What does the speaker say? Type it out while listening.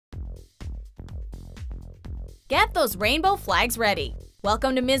Get those rainbow flags ready.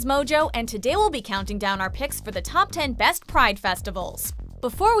 Welcome to MsMojo, and today we'll be counting down our picks for the top 10 best Pride festivals.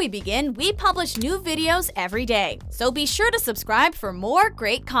 Before we begin, we publish new videos every day, so be sure to subscribe for more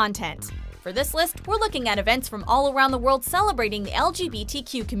great content. For this list, we're looking at events from all around the world celebrating the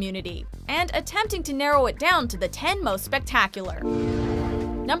LGBTQ community, and attempting to narrow it down to the 10 most spectacular.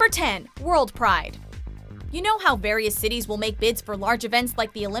 Number 10. World Pride. You know how various cities will make bids for large events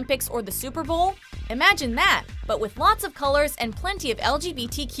like the Olympics or the Super Bowl? Imagine that, but with lots of colors and plenty of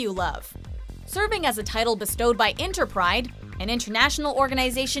LGBTQ love. Serving as a title bestowed by Interpride, an international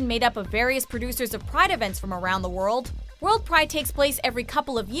organization made up of various producers of Pride events from around the world, World Pride takes place every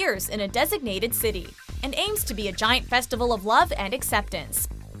couple of years in a designated city, and aims to be a giant festival of love and acceptance.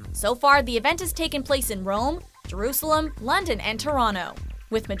 So far, the event has taken place in Rome, Jerusalem, London, and Toronto,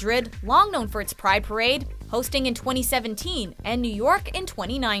 with Madrid, long known for its Pride Parade, hosting in 2017, and New York in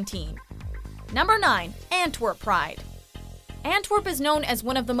 2019. Number 9. Antwerp Pride. Antwerp is known as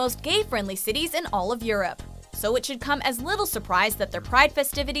one of the most gay-friendly cities in all of Europe, so it should come as little surprise that their Pride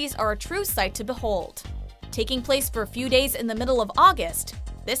festivities are a true sight to behold. Taking place for a few days in the middle of August,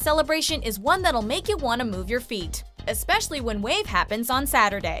 this celebration is one that'll make you want to move your feet, especially when Wave happens on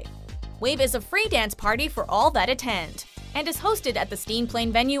Saturday. Wave is a free dance party for all that attend, and is hosted at the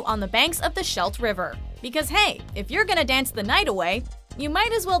Steenplein venue on the banks of the Scheldt River. Because hey, if you're gonna dance the night away, you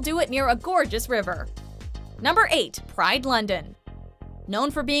might as well do it near a gorgeous river. Number 8. Pride London.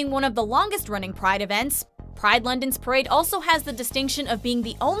 Known for being one of the longest-running Pride events, Pride London's parade also has the distinction of being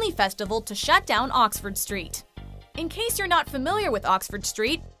the only festival to shut down Oxford Street. In case you're not familiar with Oxford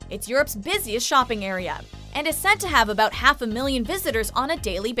Street, it's Europe's busiest shopping area, and is said to have about 500,000 visitors on a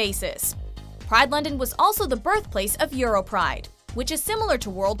daily basis. Pride London was also the birthplace of Europride, which is similar to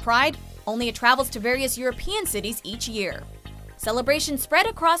World Pride, only it travels to various European cities each year. Celebrations spread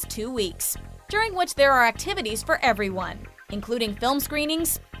across 2 weeks, during which there are activities for everyone, including film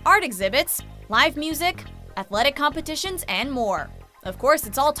screenings, art exhibits, live music, athletic competitions, and more. Of course,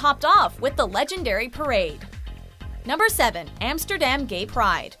 it's all topped off with the legendary parade. Number 7. Amsterdam Gay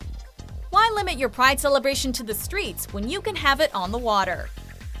Pride. Why limit your Pride celebration to the streets when you can have it on the water?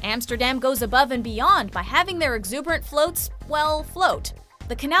 Amsterdam goes above and beyond by having their exuberant floats, float.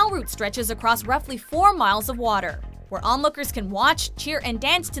 The canal route stretches across roughly 4 miles of water, where onlookers can watch, cheer, and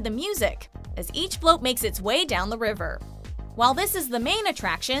dance to the music as each float makes its way down the river. While this is the main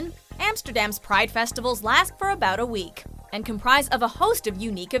attraction, Amsterdam's Pride festivals last for about a week and comprise of a host of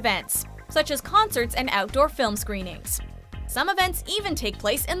unique events, such as concerts and outdoor film screenings. Some events even take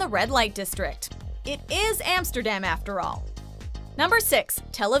place in the red light district. It is Amsterdam after all. Number 6.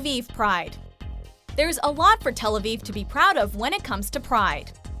 Tel Aviv Pride. There's a lot for Tel Aviv to be proud of when it comes to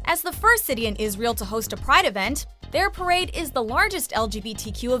Pride. As the first city in Israel to host a Pride event, their parade is the largest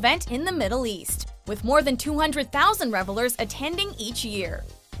LGBTQ event in the Middle East, with more than 200,000 revelers attending each year.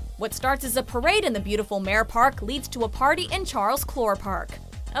 What starts as a parade in the beautiful Mare Park leads to a party in Charles Clore Park.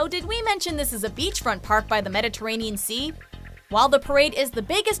 Oh, did we mention this is a beachfront park by the Mediterranean Sea? While the parade is the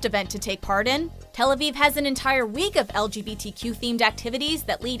biggest event to take part in, Tel Aviv has an entire week of LGBTQ-themed activities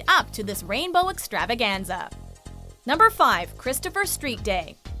that lead up to this rainbow extravaganza. Number 5. Christopher Street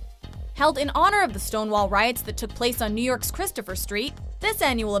Day. Held in honor of the Stonewall riots that took place on New York's Christopher Street, this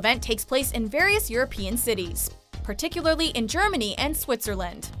annual event takes place in various European cities, particularly in Germany and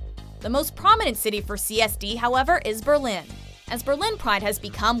Switzerland. The most prominent city for CSD, however, is Berlin, as Berlin Pride has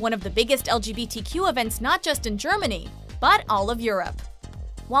become one of the biggest LGBTQ events not just in Germany, but all of Europe.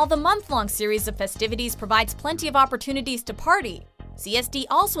 While the month-long series of festivities provides plenty of opportunities to party, CSD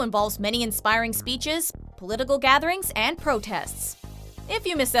also involves many inspiring speeches, political gatherings, and protests. If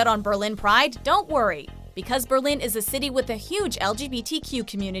you miss out on Berlin Pride, don't worry, because Berlin is a city with a huge LGBTQ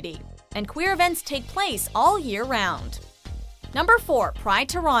community, and queer events take place all year round. Number 4. Pride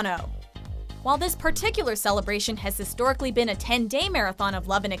Toronto. While this particular celebration has historically been a 10-day marathon of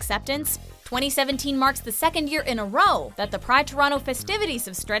love and acceptance, 2017 marks the second year in a row that the Pride Toronto festivities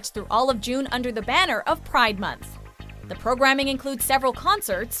have stretched through all of June under the banner of Pride Month. The programming includes several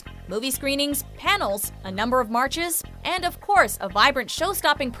concerts, movie screenings, panels, a number of marches, and of course, a vibrant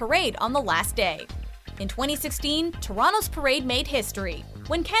show-stopping parade on the last day. In 2016, Toronto's parade made history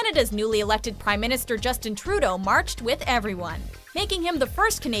when Canada's newly elected Prime Minister Justin Trudeau marched with everyone, making him the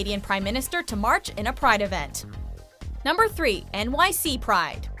first Canadian Prime Minister to march in a Pride event. Number 3. NYC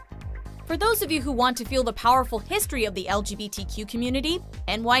Pride. For those of you who want to feel the powerful history of the LGBTQ community,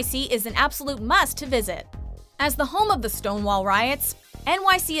 NYC is an absolute must to visit. As the home of the Stonewall riots,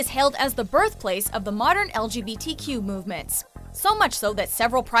 NYC is hailed as the birthplace of the modern LGBTQ movements. So much so that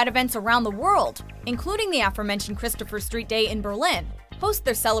several Pride events around the world, including the aforementioned Christopher Street Day in Berlin, host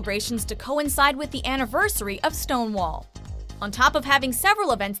their celebrations to coincide with the anniversary of Stonewall. On top of having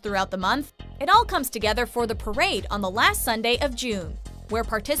several events throughout the month, it all comes together for the parade on the last Sunday of June, where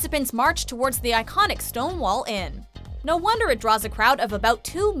participants march towards the iconic Stonewall Inn. No wonder it draws a crowd of about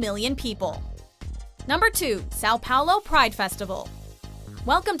 2 million people. Number 2. São Paulo Pride Festival.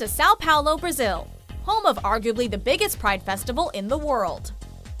 Welcome to São Paulo, Brazil, home of arguably the biggest Pride Festival in the world.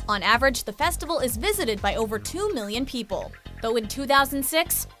 On average, the festival is visited by over 2 million people, though in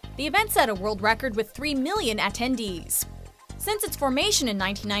 2006, the event set a world record with 3 million attendees. Since its formation in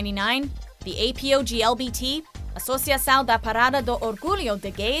 1999, the APOGLBT, Associação da Parada do Orgulho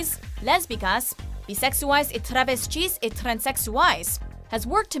de Gays, Lésbicas, Bissexuais e Travestis e Transsexuais, has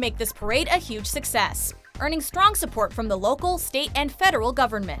worked to make this parade a huge success, earning strong support from the local, state, and federal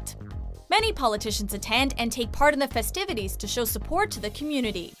government. Many politicians attend and take part in the festivities to show support to the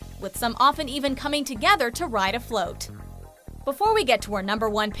community, with some often even coming together to ride a float. Before we get to our number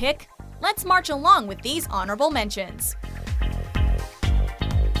 1 pick, let's march along with these honorable mentions.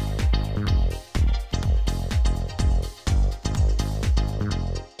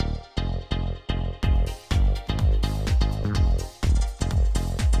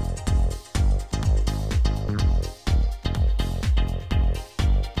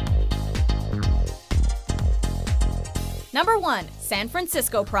 Number 1. San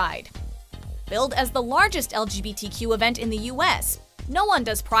Francisco Pride. Billed as the largest LGBTQ event in the US, no one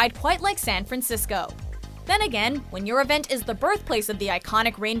does Pride quite like San Francisco. Then again, when your event is the birthplace of the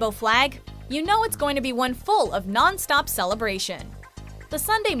iconic rainbow flag, you know it's going to be one full of non-stop celebration. The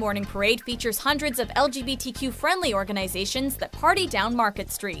Sunday morning parade features hundreds of LGBTQ-friendly organizations that party down Market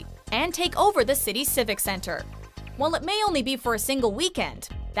Street and take over the city's civic center. While it may only be for a single weekend,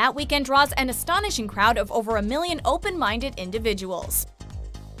 that weekend draws an astonishing crowd of over 1 million open-minded individuals.